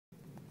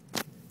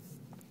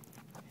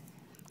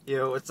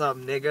Yo, what's up,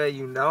 nigga?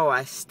 You know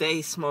I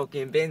stay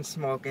smoking, been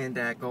smoking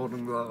that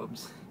Golden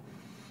Globes.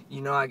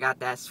 You know I got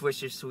that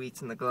Swisher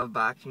Sweets in the glove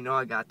box. You know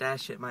I got that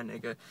shit, my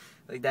nigga.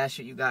 Like, that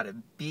shit you gotta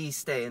be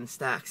staying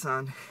stacked,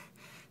 son.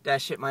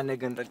 That shit, my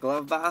nigga, in the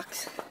glove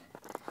box.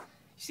 You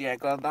see that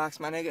glove box,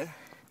 my nigga?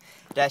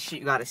 That shit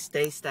you gotta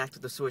stay stacked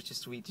with the Swisher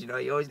Sweets. You know,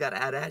 you always gotta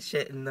add that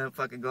shit in the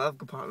fucking glove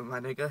compartment, my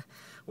nigga.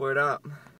 Word up.